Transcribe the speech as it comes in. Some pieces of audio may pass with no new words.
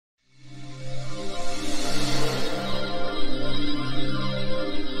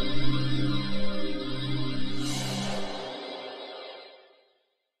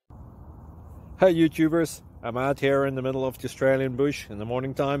Hey YouTubers, I'm out here in the middle of the Australian bush in the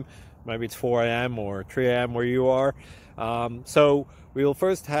morning time. Maybe it's 4 a.m. or 3 a.m. where you are. So we'll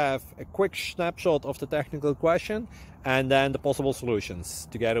first have a quick snapshot of the technical question and then the possible solutions,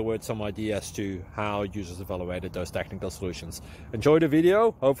 together with some ideas to how users evaluated those technical solutions. Enjoy the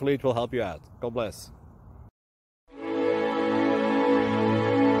video, hopefully it will help you out. God bless.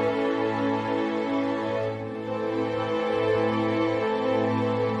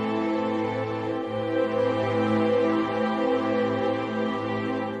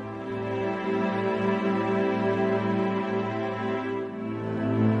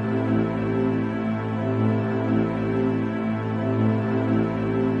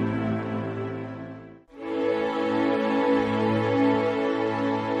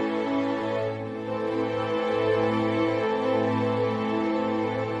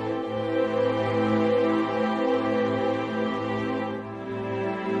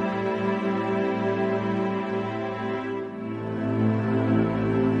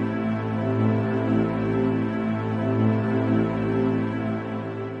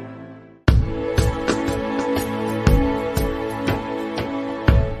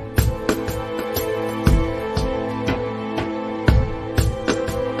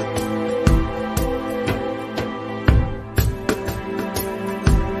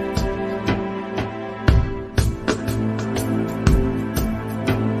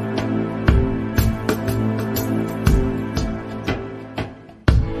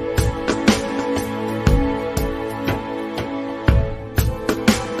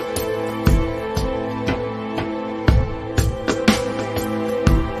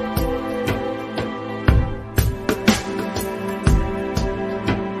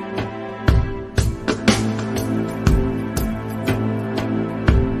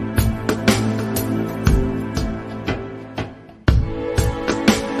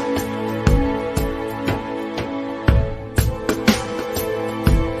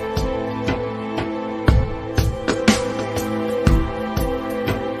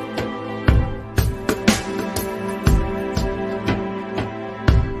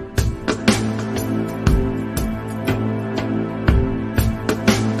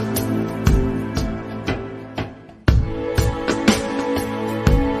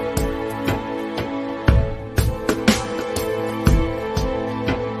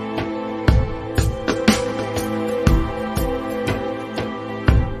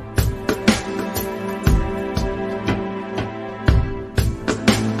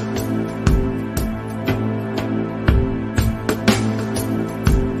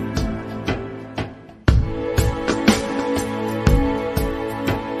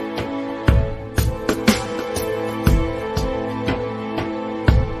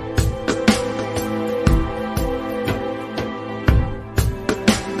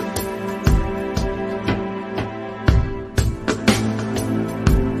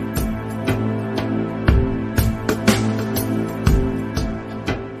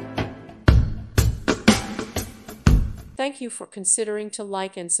 Thank you for considering to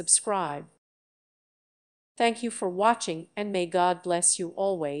like and subscribe. Thank you for watching, and may God bless you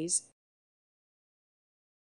always.